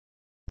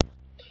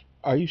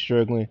Are you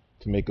struggling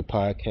to make a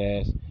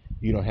podcast?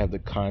 You don't have the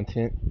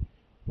content?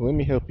 Well, let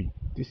me help you.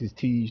 This is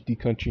THD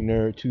Country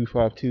Nerd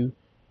 252.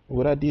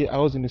 What I did, I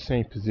was in the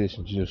same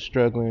position, just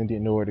struggling,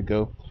 didn't know where to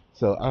go.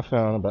 So I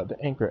found about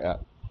the Anchor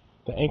app.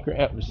 The Anchor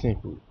app is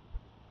simple.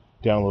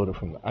 Download it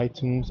from the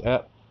iTunes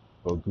app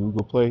or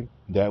Google Play.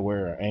 That way,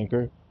 or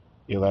Anchor.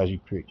 It allows you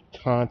to create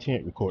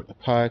content, record the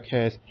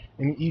podcast,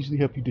 and it easily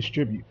help you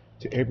distribute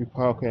to every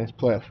podcast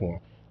platform.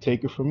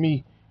 Take it from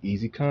me,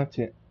 easy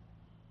content.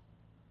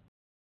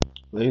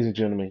 Ladies and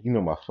gentlemen, you know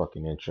my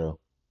fucking intro.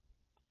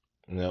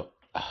 Now,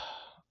 I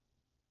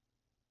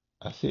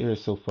sit here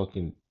so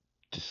fucking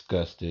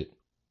disgusted,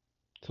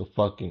 so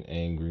fucking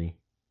angry.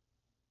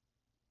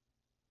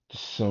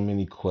 Just so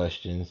many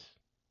questions,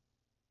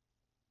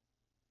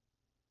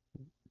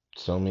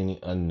 so many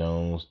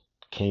unknowns.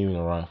 Can't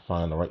even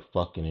find the right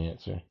fucking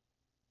answer.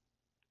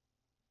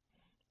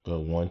 But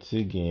once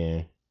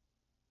again,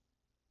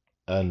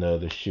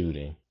 another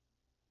shooting.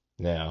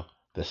 Now,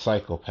 the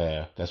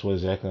psychopath, that's what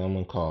exactly I'm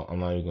gonna call. I'm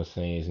not even gonna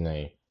say his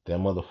name. That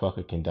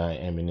motherfucker can die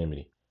in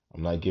anonymity.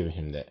 I'm not giving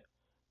him that.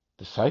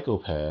 The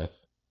psychopath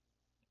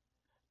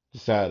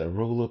decided to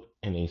roll up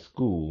in a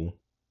school,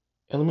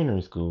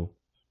 elementary school,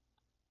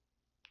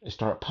 and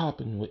start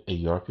popping with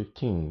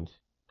AR-15s.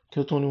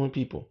 Killed 21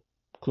 people,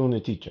 including the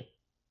teacher.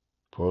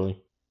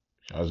 Poorly.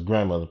 Shot his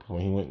grandmother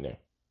before he went there.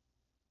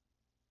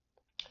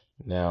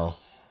 Now,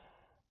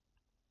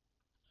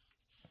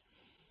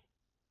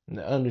 I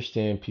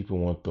understand people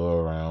want to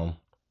throw around,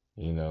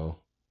 you know,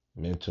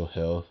 mental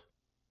health.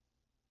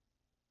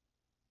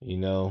 You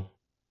know,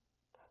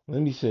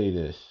 let me say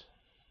this.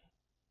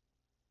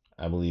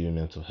 I believe in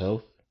mental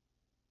health.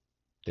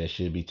 That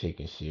should be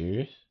taken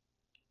serious.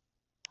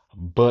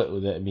 But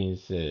with that being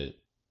said,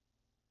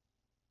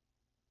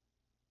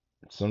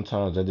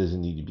 sometimes that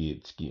doesn't need to be an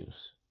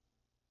excuse.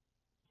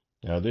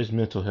 Now, there's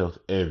mental health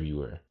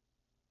everywhere.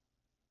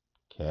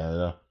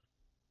 Canada,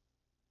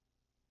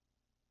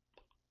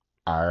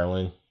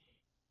 Ireland,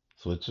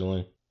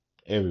 Switzerland,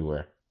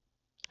 everywhere.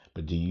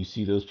 But do you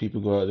see those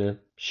people go out there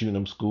shooting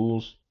up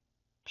schools,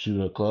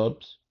 shooting up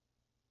clubs?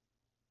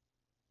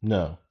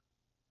 No.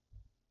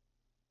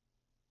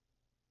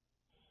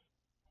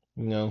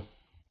 You know,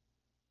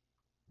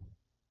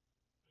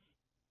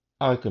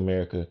 I like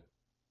America.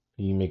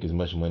 You can make as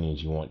much money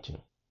as you want to.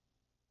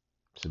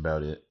 That's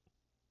about it.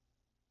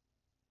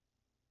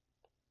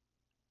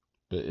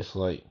 But it's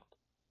like,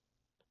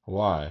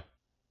 why?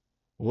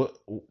 What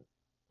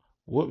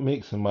what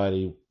makes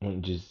somebody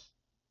want to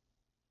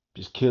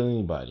just kill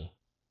anybody?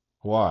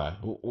 Why?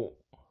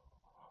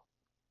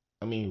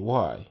 I mean,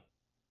 why?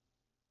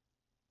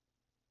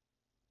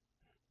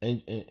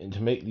 And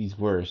to make these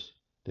worse,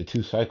 the two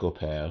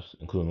psychopaths,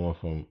 including one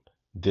from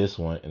this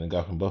one and the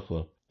guy from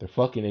Buffalo, they're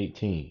fucking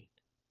 18.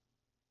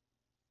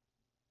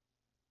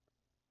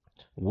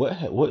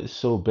 What is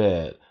so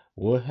bad?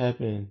 What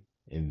happened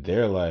in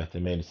their life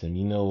that made it seem,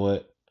 you know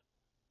what?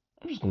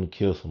 I'm just gonna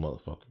kill some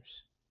motherfuckers.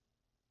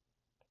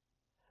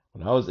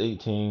 When I was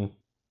 18,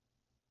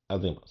 I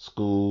think about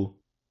school,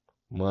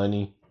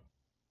 money,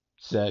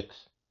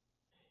 sex,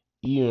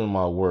 even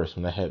my worst,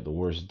 when I had the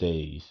worst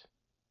days.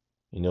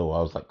 I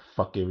was like,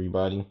 fuck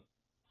everybody,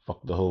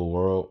 fuck the whole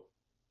world.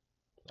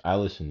 I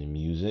listened to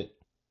music,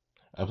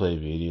 I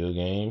played video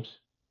games,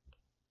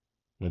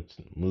 went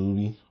to the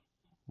movies,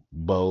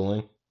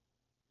 bowling,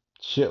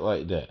 shit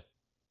like that.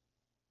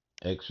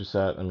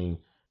 Exercise,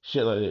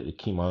 shit like that to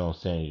keep my own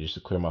sanity, just to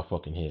clear my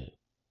fucking head.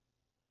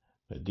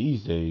 But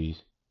these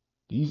days,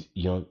 these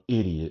young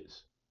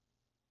idiots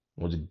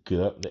want to get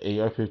up the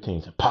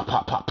AR-15s and pop,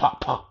 pop, pop, pop,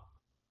 pop.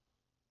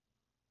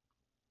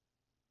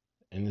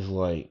 And it's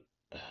like,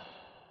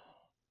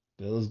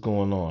 what's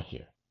going on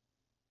here?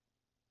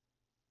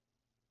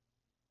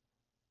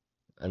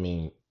 I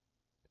mean,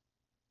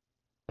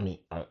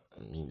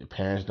 the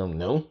parents don't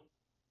know.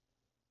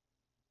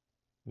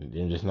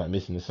 They're just not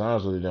missing the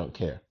signs, or they don't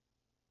care.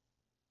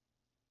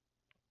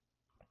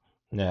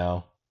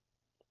 Now,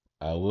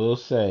 I will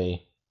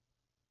say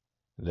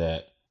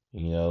that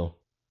I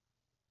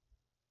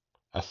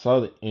saw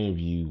the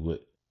interview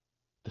with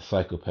the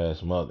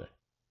psychopath's mother.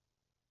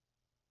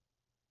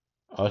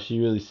 All she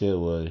really said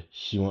was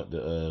she want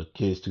the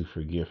kids to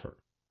forgive her,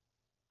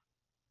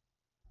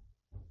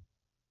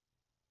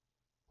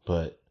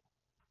 but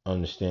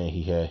understand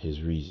he had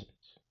his reasons.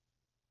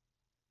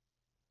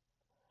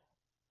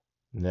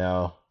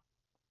 Now,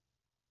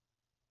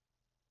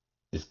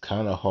 it's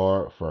kind of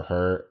hard for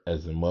her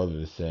as a mother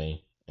to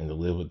say and to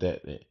live with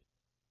that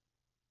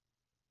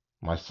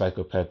my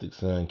psychopathic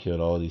son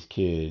killed all these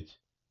kids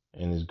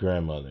and his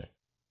grandmother,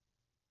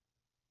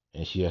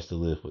 and she has to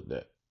live with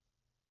that.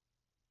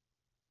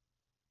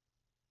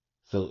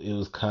 So it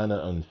was kind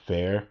of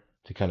unfair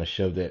to kind of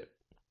shove that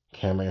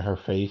camera in her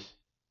face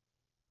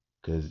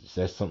because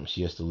that's something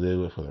she has to live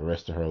with for the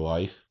rest of her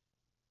life.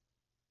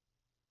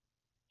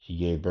 She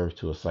gave birth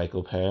to a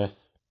psychopath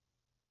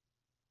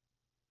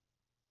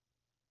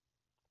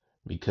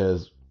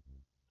because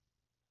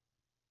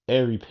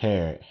every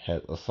parent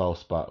has a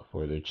soft spot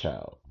for their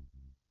child,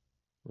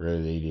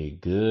 whether they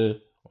did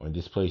good or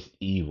displace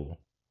evil,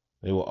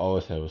 they will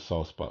always have a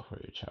soft spot for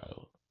their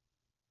child.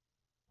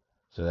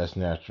 So that's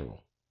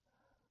natural.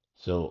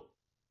 So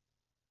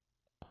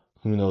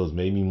who knows,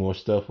 maybe more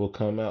stuff will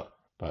come out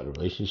about the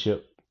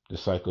relationship the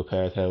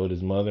psychopath had with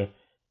his mother,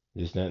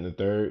 this, that, and the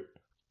third.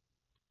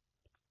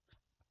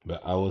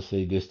 But I will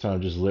say this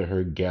time, just let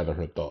her gather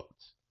her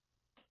thoughts.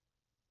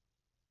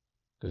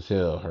 Because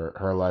hell,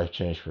 her life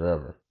changed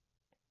forever.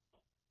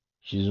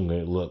 She's gonna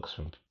get looks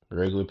from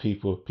regular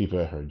people, people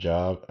at her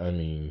job. I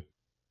mean,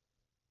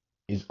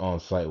 is on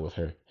site with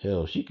her.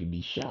 Hell, she could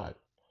be shot.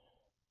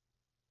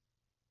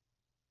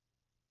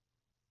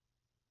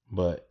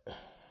 But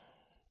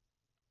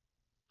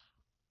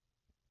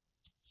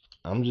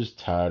I'm just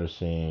tired of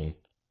seeing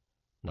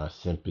my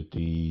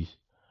sympathies,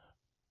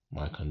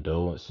 my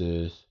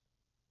condolences.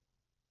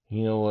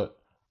 You know what?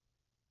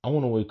 I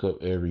want to wake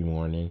up every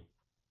morning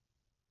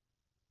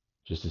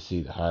just to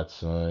see the hot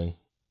sun,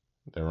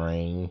 the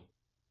rain,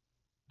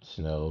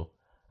 snow.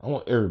 I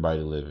want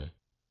everybody living.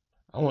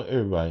 I want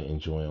everybody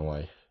enjoying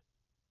life.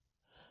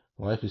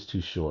 Life is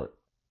too short.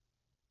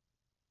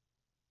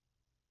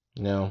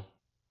 Now,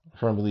 I'm a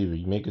firm believer,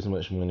 you make as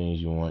much money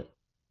as you want,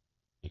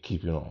 you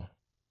keep it on.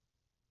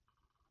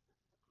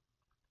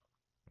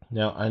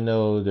 Now, I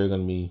know they're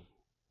going to be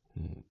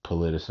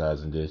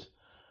politicizing this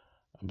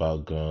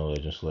about gun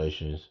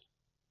legislations,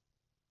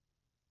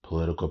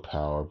 political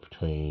power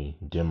between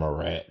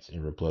Democrats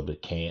and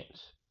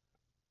Republicans.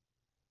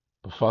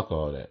 But fuck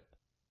all that.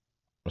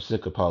 I'm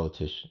sick of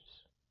politicians.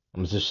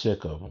 I'm just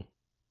sick of them.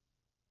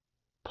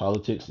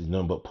 Politics is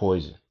nothing but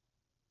poison.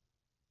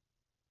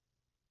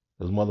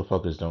 Those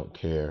motherfuckers don't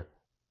care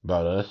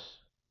about us.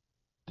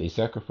 They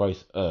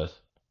sacrifice us,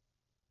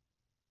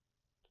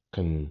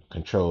 can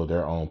control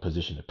their own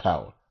position of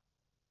power.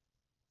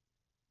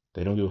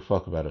 They don't give a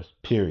fuck about us,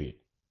 period.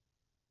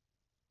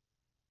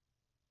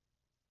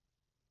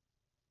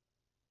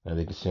 Now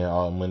they can send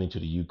all the money to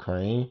the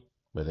Ukraine,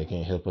 but they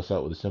can't help us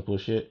out with the simple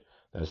shit.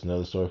 That's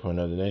another story for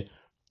another day.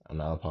 I'm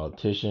not a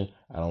politician.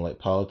 I don't like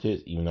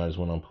politics, even though I just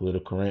went on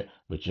political rant,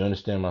 but you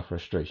understand my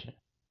frustration.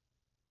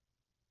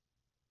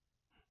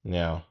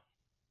 Now,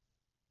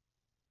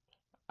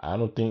 I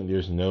don't think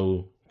there's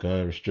no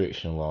gun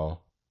restriction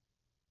law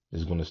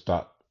that's going to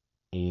stop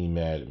any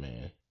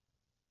madman.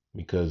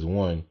 Because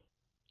one,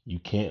 you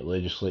can't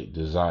legislate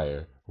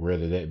desire,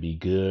 whether that be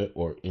good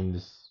or in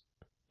this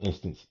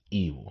instance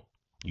evil.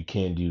 You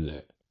can't do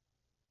that.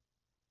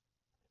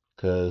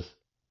 Because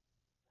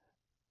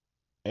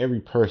every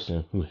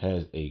person who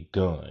has a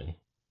gun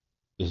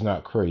is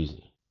not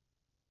crazy.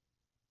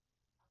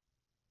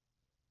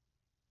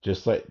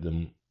 Just like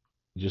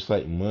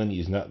money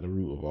is not the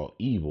root of all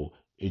evil,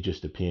 it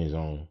just depends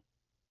on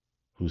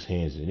whose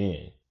hands it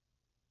in.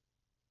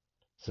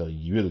 So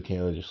you really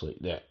can't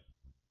legislate that.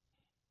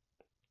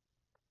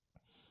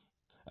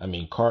 I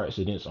mean, car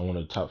accidents are one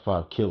of the top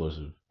 5 killers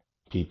of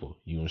people.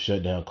 You gonna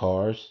shut down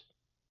cars?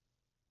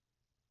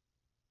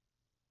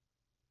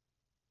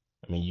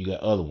 I mean, you got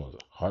other ones,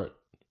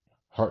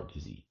 heart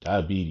disease,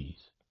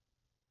 diabetes.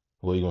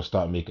 Well, you gonna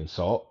stop making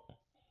salt?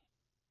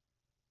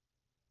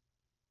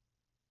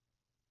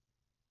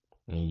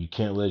 I mean, you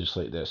can't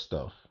legislate that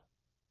stuff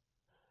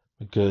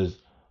because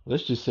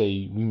let's just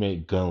say we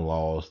make gun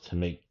laws to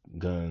make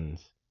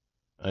guns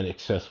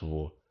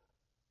inaccessible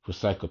for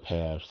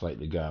psychopaths like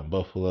the guy in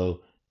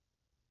Buffalo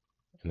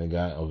and the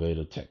guy in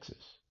Oviedo,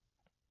 Texas.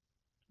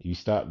 You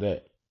stop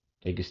that,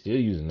 they can still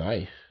use a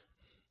knife.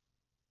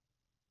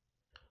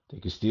 They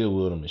can still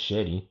wield a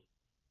machete.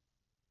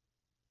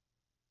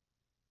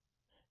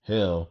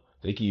 Hell,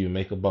 they can even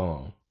make a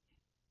bomb.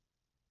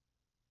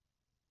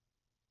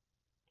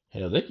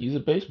 Hell, they can use a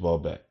baseball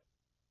bat.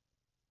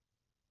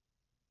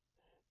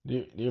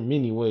 There are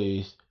many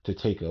ways to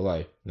take a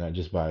life, not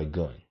just by a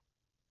gun.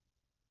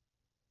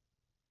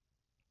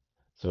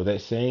 So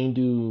that same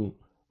dude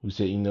who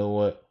said, you know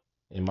what,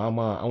 in my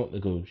mind, I want to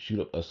go shoot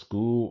up a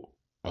school,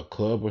 a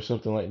club, or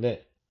something like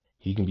that.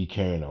 He can be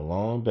carrying a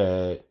long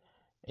bag,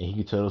 and he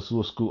can tell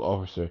the school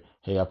officer,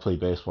 "Hey, I play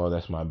baseball.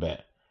 That's my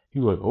bat."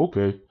 He's like,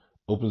 "Okay."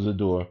 Opens the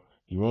door.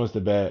 He runs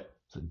the bat.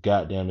 It's a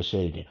goddamn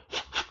machete again.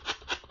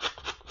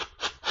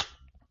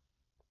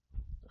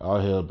 All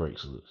hell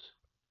breaks loose.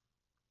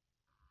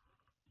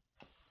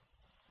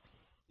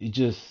 It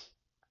just,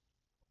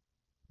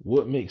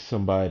 what makes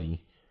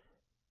somebody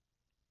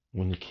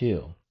want to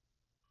kill?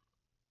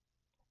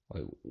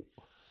 Like,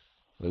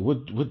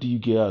 what do you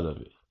get out of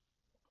it?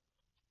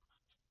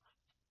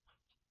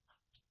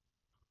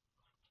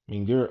 I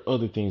mean, there are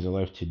other things in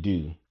life to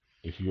do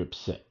if you're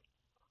upset.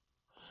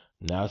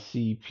 Now I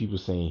see people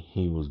saying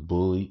he was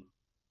bullied.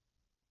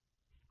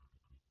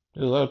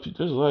 There's a lot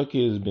of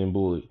kids been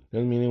bullied.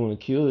 Doesn't mean they want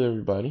to kill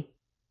everybody.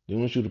 They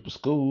want to shoot up a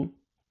school.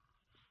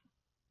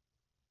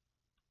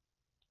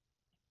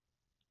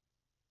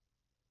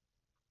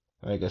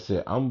 Like I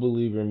said, I'm a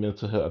believer in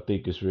mental health. I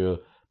think it's real,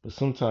 but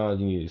sometimes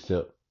you need to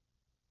accept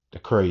the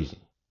crazy.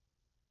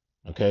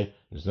 Okay,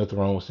 there's nothing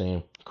wrong with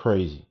saying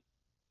crazy.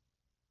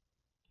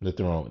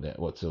 Nothing wrong with that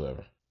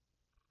whatsoever.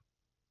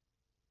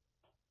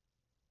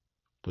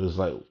 But it's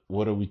like,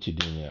 what are we to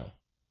do now?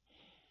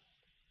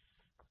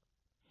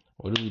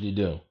 What do we need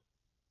to do?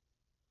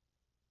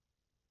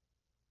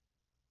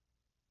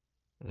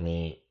 I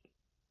mean,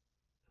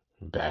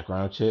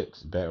 background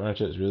checks. Background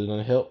checks really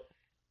gonna help?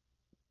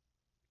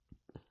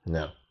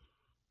 No.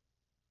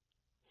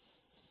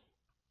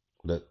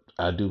 But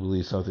I do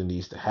believe something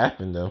needs to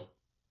happen though.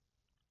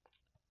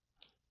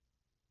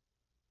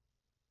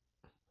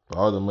 For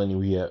all the money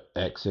we have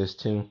access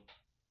to,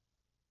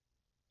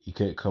 you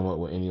can't come up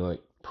with any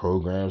like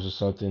programs or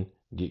something,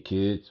 get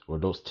kids or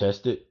those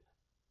tested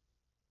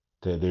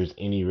that there's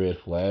any red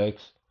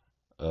flags.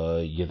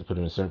 You have to put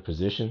them in a certain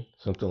position,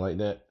 something like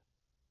that.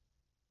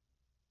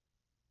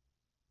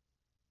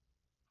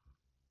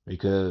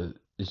 Because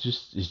it's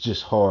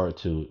just hard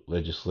to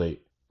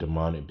legislate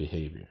demonic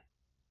behavior.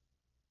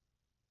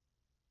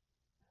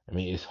 I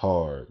mean, it's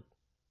hard.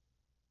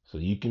 So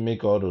you can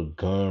make all the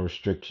gun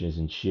restrictions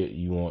and shit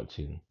you want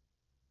to,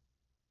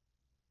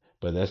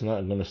 but that's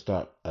not gonna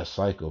stop a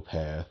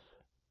psychopath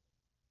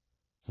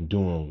from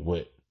doing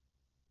what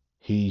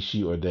he,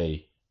 she, or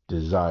they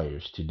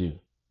desires to do.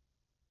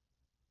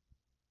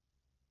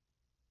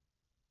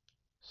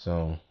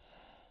 So,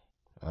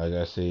 like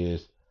I say,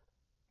 is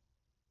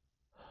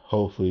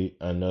hopefully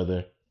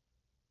another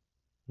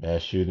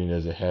mass shooting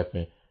doesn't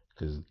happen,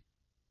 because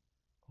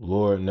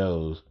Lord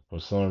knows, for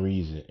some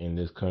reason in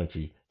this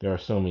country, there are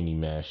so many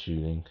mass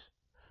shootings.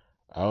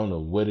 I don't know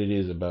what it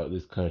is about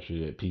this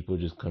country that people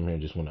just come here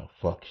and just want to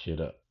fuck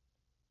shit up.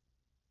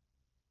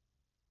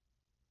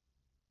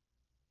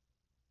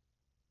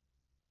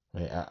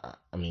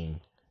 I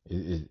mean,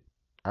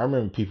 I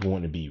remember people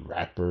wanting to be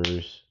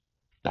rappers,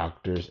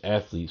 doctors,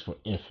 athletes for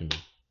infamy.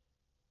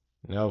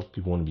 Now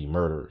people want to be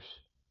murderers.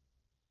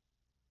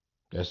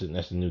 That's it.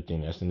 That's the new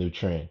thing. That's the new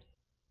trend.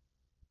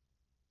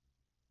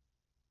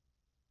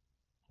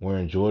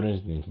 Wearing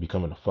Jordans and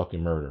becoming a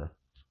fucking murderer.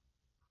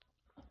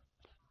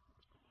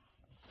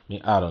 I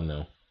mean, I don't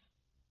know.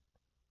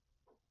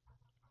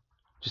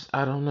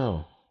 I don't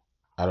know.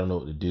 I don't know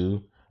what to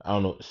do. I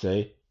don't know what to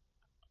say.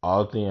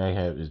 All thing I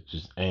have is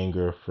just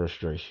anger,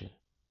 frustration.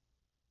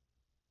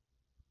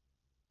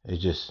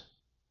 It's just,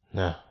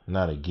 nah,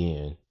 not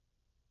again.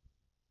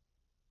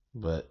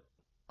 But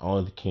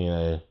only thing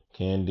I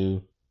can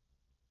do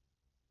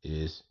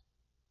is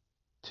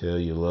tell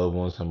your loved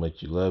ones how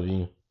much you love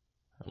you,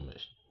 how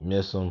much you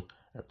miss them,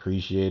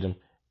 appreciate them,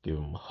 give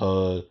them a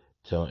hug,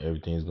 tell them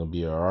everything's gonna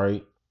be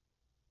alright.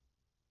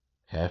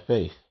 Have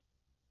faith.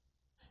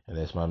 And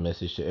that's my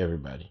message to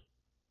everybody.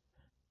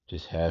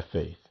 Just have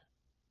faith.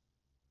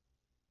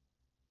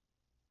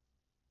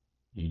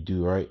 You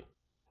do right,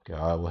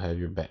 God will have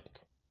your back.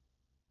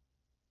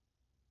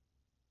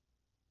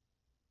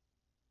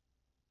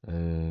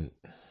 And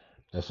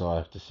that's all I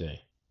have to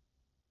say.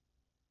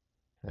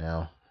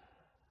 Now,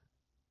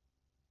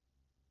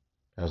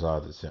 that's all I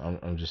have to say.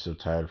 I'm just so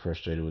tired,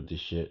 frustrated with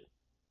this shit.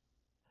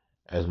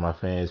 As my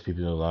fans,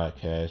 people in the live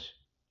cash,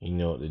 you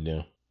know what to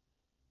do.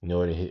 You know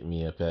where to hit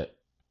me up at.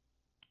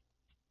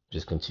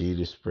 Just continue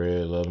to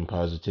spread love and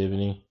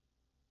positivity.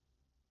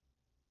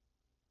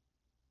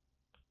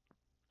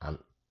 I'm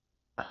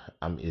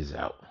I'm is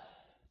out.